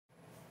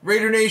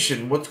Raider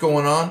Nation, what's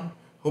going on?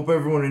 Hope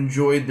everyone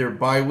enjoyed their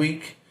bye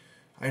week.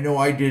 I know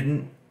I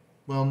didn't.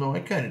 Well, no,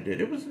 I kind of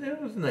did. It was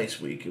a nice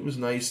week. It was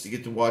nice to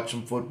get to watch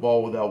some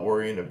football without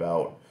worrying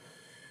about,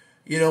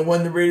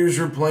 when the Raiders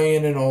were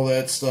playing and all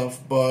that stuff.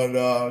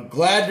 But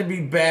glad to be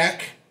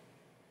back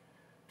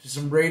to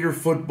some Raider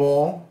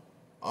football.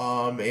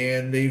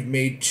 And they've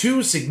made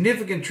two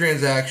significant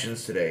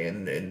transactions today.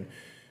 And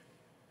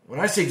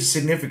when I say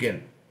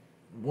significant,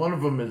 one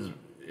of them is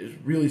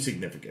really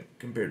significant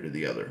compared to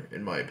the other,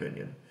 in my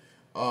opinion.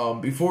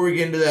 Before we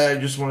get into that, I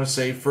just want to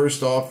say,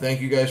 first off,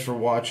 thank you guys for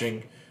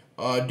watching.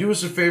 Do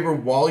us a favor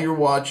while you're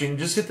watching.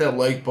 Just hit that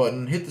like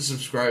button, hit the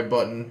subscribe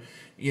button,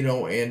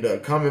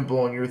 and comment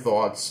below on your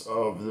thoughts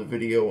of the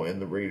video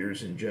and the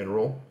Raiders in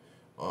general.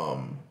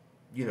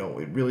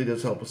 It really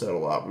does help us out a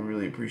lot. We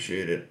really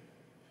appreciate it.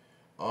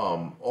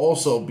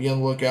 Also, be on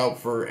the lookout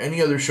for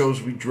any other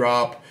shows we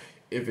drop.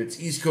 If it's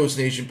East Coast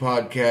Nation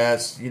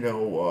podcast,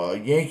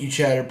 Yankee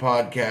Chatter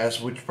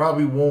podcast, which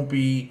probably won't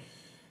be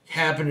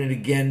happening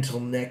again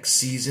till next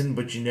season,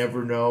 but you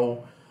never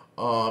know.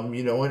 And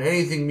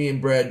anything me and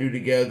Brad do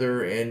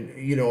together,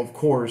 and, of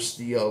course,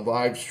 the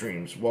live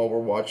streams while we're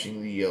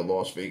watching the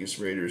Las Vegas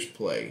Raiders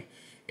play.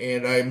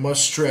 And I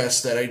must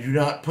stress that I do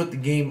not put the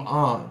game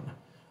on.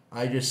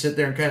 I just sit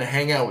there and kind of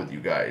hang out with you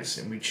guys,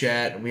 and we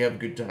chat, and we have a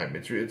good time.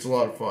 It's a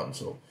lot of fun,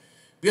 so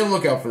be on the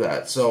lookout for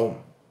that.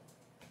 So,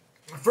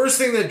 the first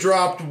thing that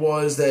dropped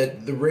was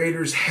that the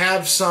Raiders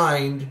have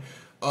signed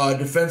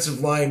defensive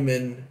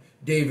lineman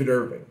David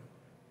Irving.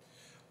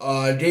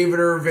 David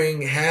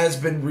Irving has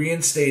been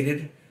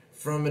reinstated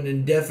from an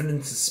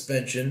indefinite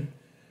suspension.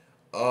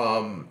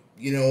 David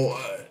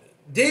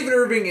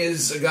Irving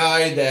is a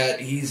guy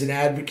that he's an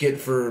advocate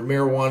for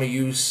marijuana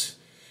use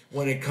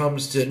when it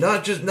comes to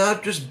not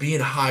just being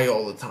high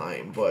all the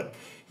time, but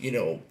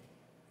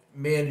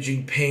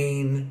managing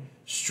pain,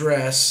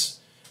 stress,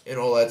 and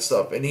all that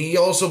stuff. And he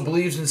also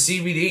believes in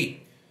CBD.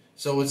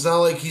 So it's not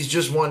like he's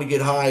just wanting to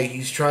get high.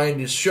 He's trying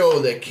to show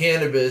that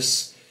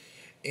cannabis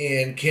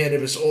and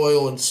cannabis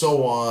oil and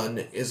so on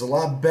is a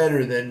lot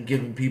better than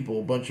giving people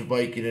a bunch of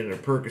Vicodin and a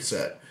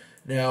Percocet.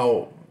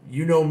 Now,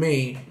 you know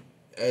me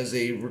as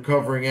a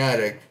recovering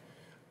addict.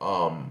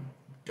 I'm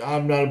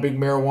not a big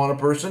marijuana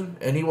person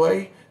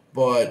anyway,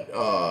 but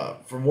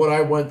from what I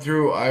went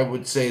through, I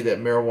would say that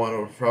marijuana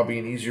was probably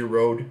an easier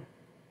road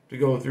to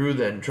go through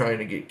than trying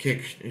to get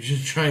kicked. It's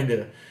just trying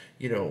to,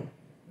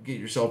 get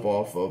yourself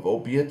off of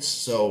opiates.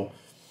 So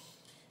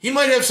he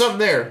might have something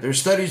there. There's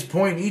studies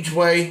point each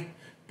way,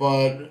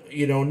 but,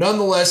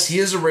 nonetheless, he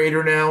is a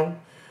Raider now.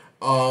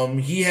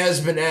 He has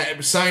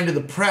been signed to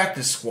the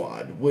practice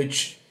squad,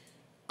 which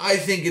I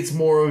think it's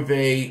more of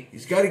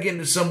he's got to get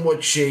into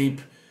somewhat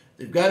shape.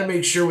 They've got to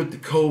make sure with the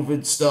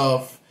COVID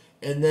stuff.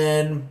 And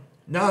then,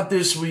 not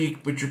this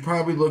week, but you're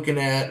probably looking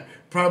at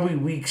probably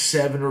week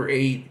 7 or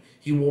 8,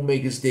 he will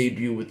make his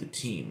debut with the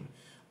team.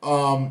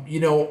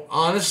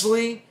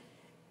 Honestly,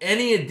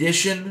 any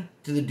addition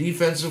to the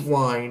defensive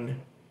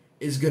line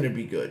is going to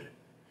be good.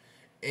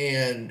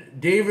 And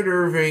David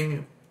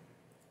Irving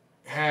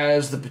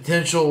has the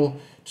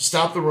potential to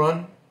stop the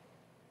run,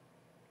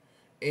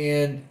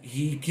 and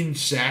he can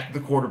sack the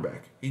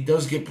quarterback. He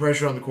does get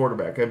pressure on the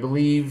quarterback. I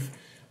believe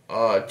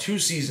 2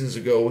 seasons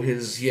ago,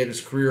 he had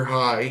his career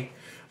high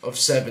of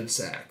 7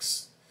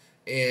 sacks.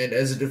 And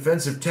as a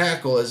defensive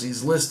tackle, as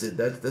he's listed,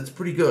 that's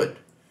pretty good.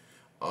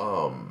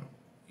 The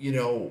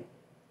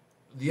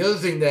other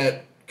thing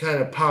that kind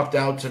of popped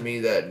out to me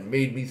that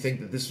made me think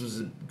that this was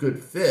a good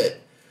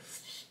fit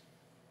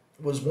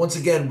was, once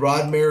again,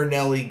 Rod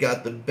Marinelli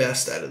got the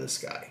best out of this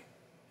guy.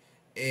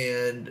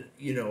 And,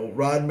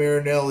 Rod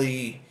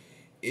Marinelli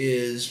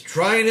is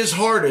trying his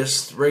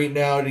hardest right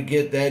now to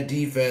get that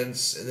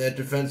defense and that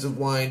defensive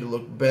line to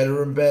look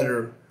better and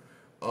better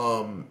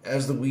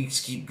as the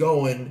weeks keep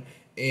going.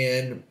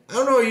 And I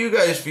don't know how you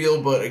guys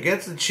feel, but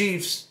against the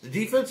Chiefs, the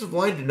defensive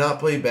line did not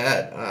play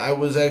bad. I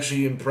was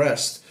actually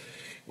impressed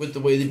with the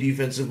way the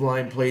defensive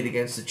line played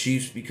against the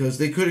Chiefs, because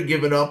they could have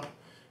given up,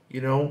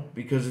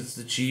 because it's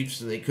the Chiefs,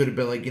 and they could have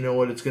been like,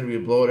 it's going to be a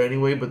blowout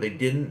anyway, but they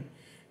didn't.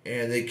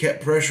 And they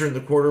kept pressuring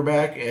the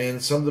quarterback,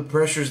 and some of the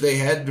pressures they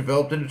had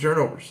developed into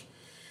turnovers.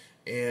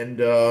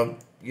 And,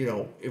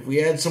 if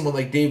we add someone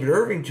like David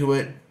Irving to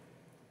it,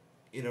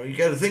 you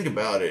got to think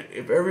about it.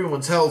 If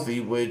everyone's healthy,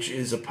 which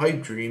is a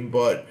pipe dream,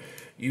 but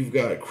you've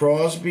got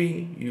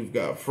Crosby, you've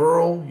got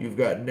Furl, you've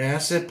got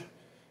Nassib,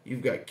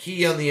 you've got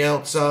Key on the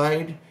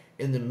outside.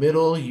 In the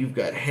middle, you've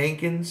got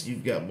Hankins,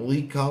 you've got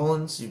Malik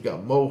Collins, you've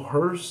got Mo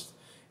Hurst,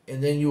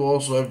 and then you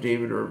also have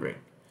David Irving.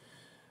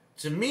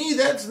 To me,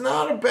 that's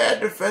not a bad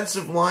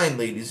defensive line,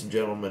 ladies and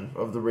gentlemen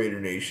of the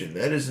Raider Nation.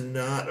 That is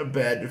not a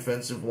bad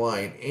defensive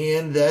line,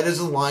 and that is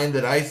a line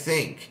that I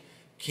think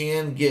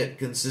can get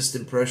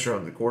consistent pressure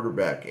on the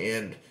quarterback,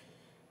 and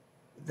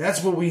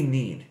that's what we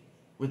need.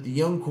 With the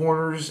young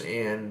corners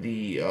and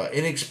the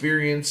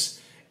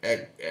inexperience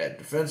at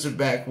defensive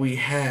back we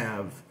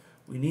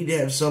need to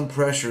have some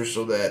pressure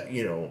so that,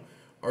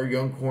 our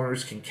young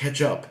corners can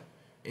catch up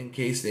in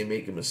case they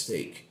make a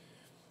mistake.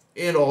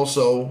 And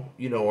also,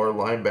 our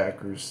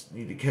linebackers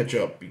need to catch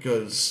up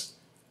because,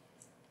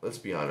 let's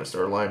be honest,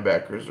 our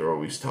linebackers are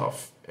always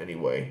tough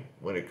anyway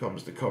when it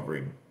comes to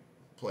covering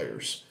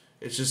players.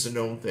 It's just a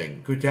known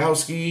thing.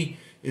 Kwiatkowski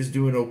is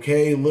doing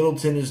okay.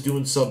 Littleton is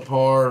doing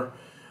subpar.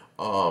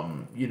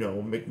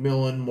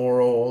 McMillan,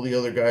 Morrow, all the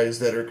other guys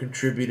that are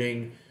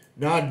contributing,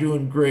 not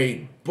doing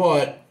great.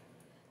 But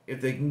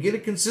if they can get a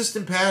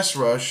consistent pass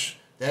rush,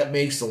 that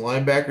makes the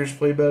linebackers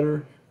play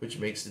better, which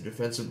makes the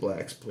defensive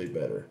backs play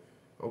better.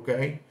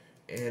 Okay?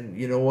 And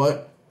you know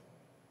what?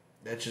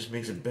 That just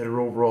makes a better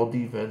overall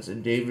defense.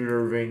 And David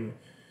Irving,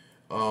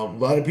 a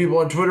lot of people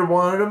on Twitter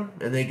wanted him,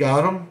 and they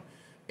got him.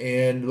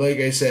 And like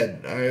I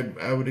said,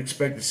 I would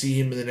expect to see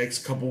him in the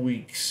next couple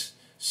weeks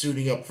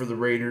suiting up for the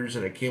Raiders,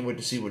 and I can't wait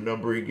to see what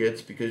number he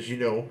gets because,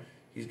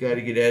 he's got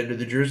to get added to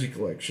the jersey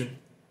collection.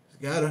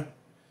 He's got to.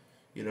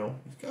 He's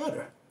got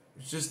to.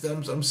 It's just,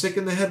 I'm sick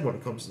in the head when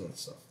it comes to that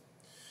stuff.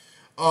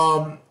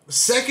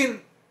 Second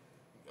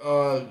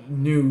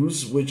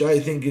news, which I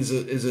think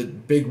is a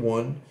big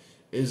one,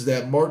 is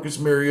that Marcus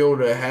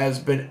Mariota has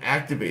been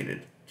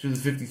activated to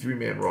the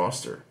 53-man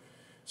roster.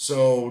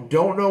 So,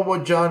 don't know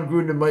what John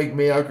Gruden and Mike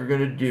Mayock are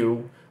going to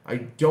do. I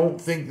don't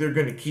think they're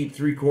going to keep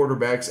 3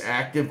 quarterbacks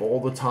active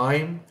all the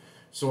time.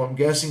 So, I'm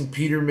guessing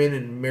Peterman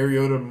and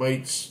Mariota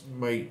might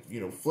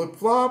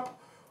flip-flop,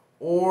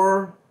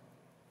 or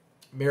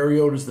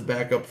Mariota's the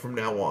backup from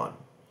now on.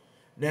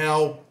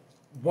 Now,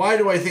 why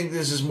do I think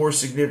this is more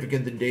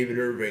significant than David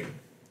Irving?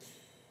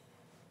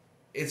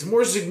 It's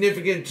more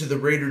significant to the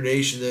Raider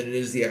Nation than it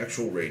is the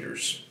actual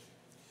Raiders.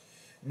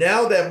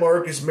 Now that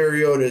Marcus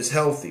Mariota is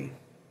healthy,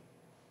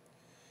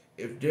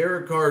 if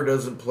Derek Carr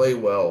doesn't play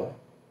well,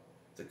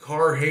 the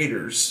Carr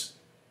haters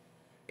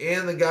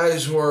and the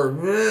guys who are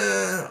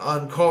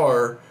on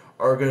Carr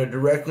are going to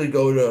directly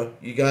go to,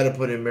 you got to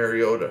put in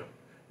Mariota.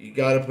 You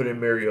got to put in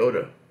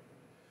Mariota.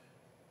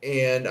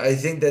 And I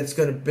think that's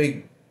going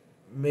to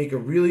make a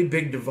really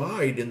big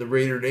divide in the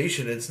Raider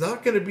Nation. It's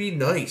not going to be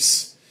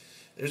nice.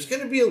 There's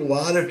going to be a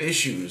lot of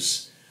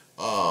issues,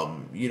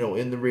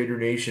 in the Raider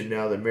Nation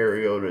now that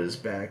Mariota is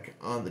back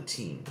on the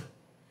team.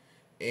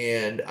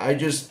 And I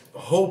just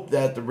hope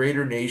that the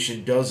Raider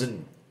Nation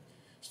doesn't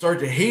start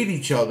to hate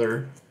each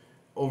other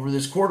over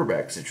this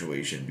quarterback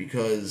situation,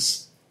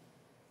 because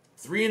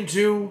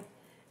 3-2,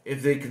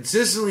 if they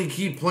consistently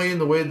keep playing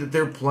the way that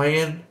they're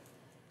playing,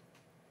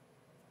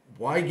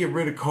 why get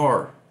rid of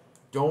Carr?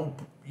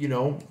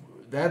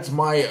 That's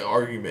my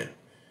argument.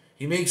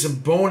 He makes some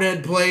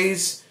bonehead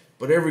plays,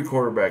 but every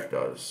quarterback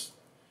does.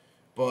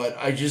 But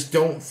I just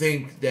don't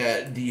think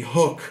that the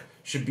hook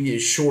should be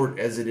as short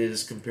as it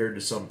is compared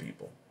to some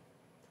people.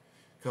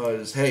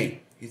 Because,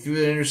 hey, he threw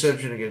that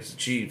interception against the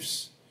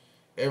Chiefs.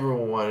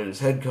 Everyone wanted his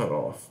head cut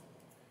off.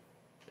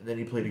 And then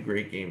he played a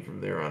great game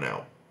from there on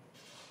out.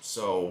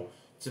 So,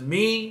 to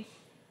me,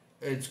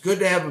 it's good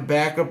to have a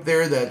backup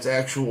there that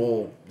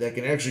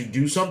can actually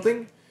do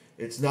something.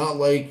 It's not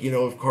like,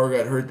 if Carr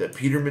got hurt that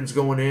Peterman's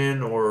going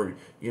in, or,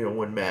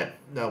 when Matt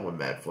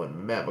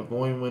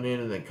McGloin went in,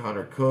 and then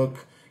Connor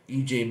Cook,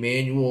 E.J.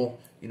 Manuel,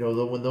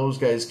 when those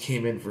guys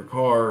came in for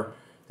Carr,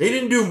 they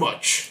didn't do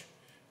much.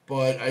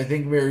 But I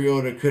think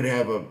Mariota could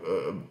have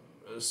a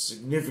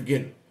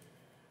significant,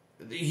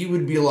 he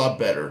would be a lot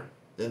better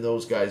than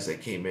those guys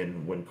that came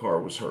in when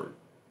Carr was hurt.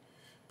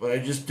 But I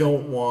just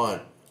don't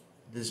want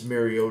this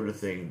Mariota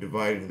thing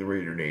dividing the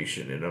Raider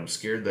Nation, and I'm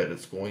scared that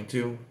it's going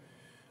to.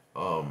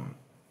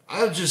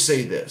 I'll just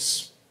say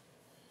this.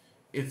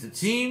 If the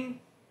team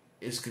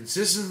is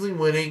consistently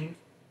winning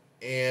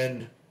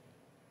and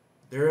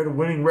they're at a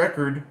winning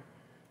record,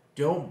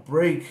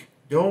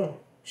 don't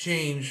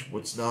change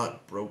what's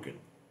not broken.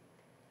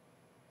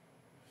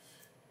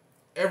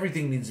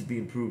 Everything needs to be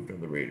improved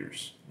on the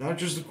Raiders. Not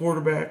just the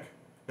quarterback,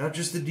 not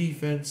just the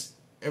defense,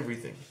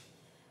 everything.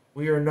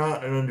 We are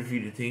not an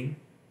undefeated team.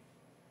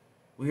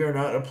 We are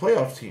not a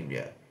playoff team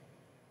yet.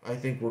 I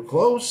think we're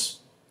closer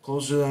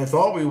than I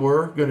thought we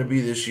were going to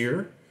be this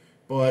year.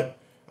 But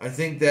I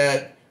think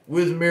that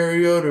with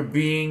Mariota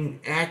being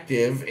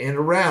active and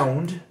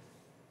around,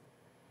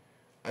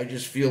 I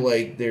just feel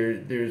like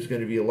there's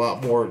going to be a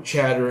lot more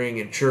chattering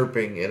and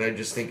chirping, and I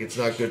just think it's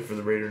not good for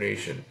the Raider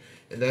Nation.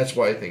 And that's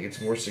why I think it's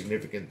more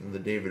significant than the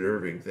David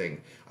Irving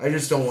thing. I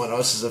just don't want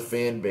us as a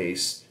fan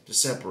base to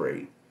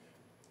separate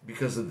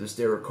because of this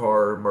Derek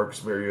Carr,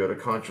 Marcus Mariota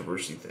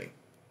controversy thing.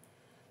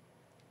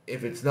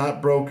 If it's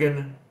not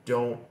broken,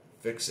 don't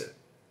fix it.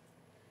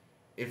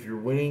 If you're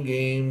winning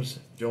games,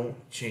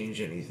 don't change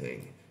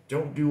anything.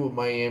 Don't do what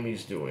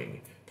Miami's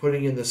doing,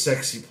 putting in the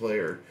sexy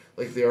player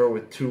like they are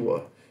with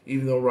Tua,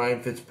 even though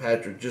Ryan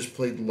Fitzpatrick just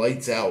played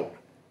lights out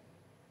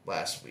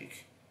last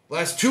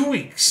 2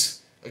 weeks.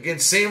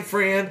 Against San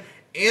Fran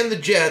and the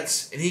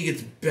Jets, and he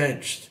gets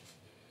benched.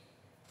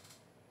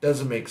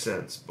 Doesn't make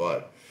sense,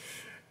 but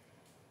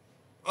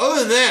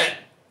other than that,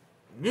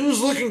 news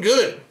looking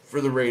good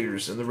for the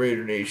Raiders and the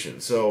Raider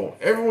Nation. So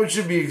everyone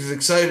should be as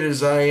excited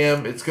as I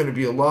am. It's going to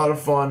be a lot of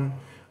fun.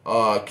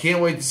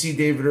 Can't wait to see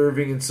David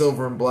Irving in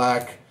silver and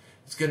black.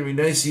 It's going to be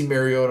nice to see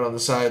Mariota on the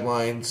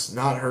sidelines,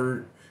 not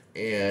hurt,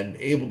 and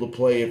able to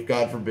play if,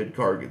 God forbid,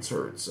 Carr gets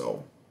hurt.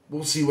 So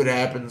we'll see what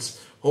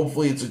happens.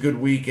 Hopefully it's a good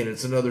week and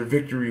it's another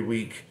victory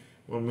week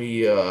when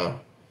we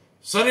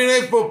Sunday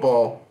Night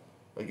Football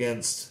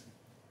against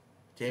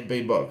Tampa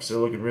Bay Bucks. They're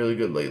looking really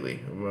good lately.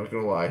 I'm not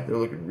going to lie. They're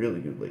looking really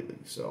good lately.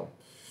 So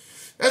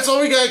that's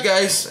all we got,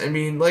 guys. I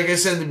mean, like I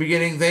said in the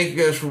beginning, thank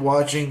you guys for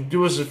watching.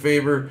 Do us a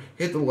favor.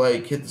 Hit the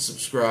like. Hit the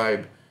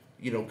subscribe.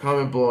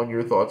 Comment below on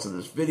your thoughts of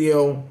this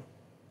video.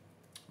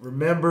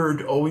 Remember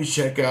to always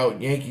check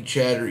out Yankee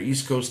Chatter,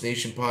 East Coast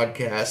Nation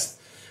Podcast,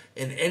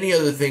 and any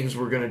other things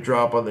we're going to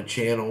drop on the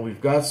channel.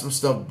 We've got some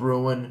stuff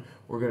brewing.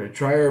 We're going to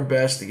try our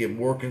best to get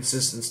more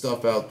consistent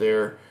stuff out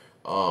there.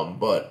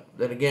 But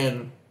then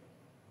again,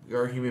 we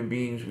are human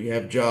beings. We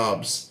have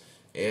jobs.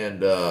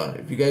 And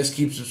if you guys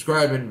keep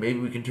subscribing, maybe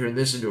we can turn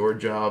this into our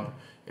job.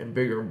 And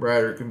bigger and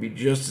brighter can be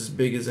just as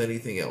big as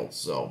anything else.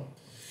 So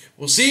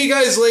we'll see you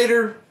guys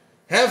later.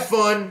 Have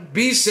fun.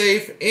 Be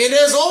safe. And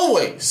as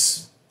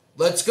always,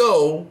 let's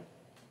go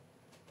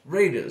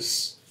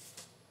Raiders.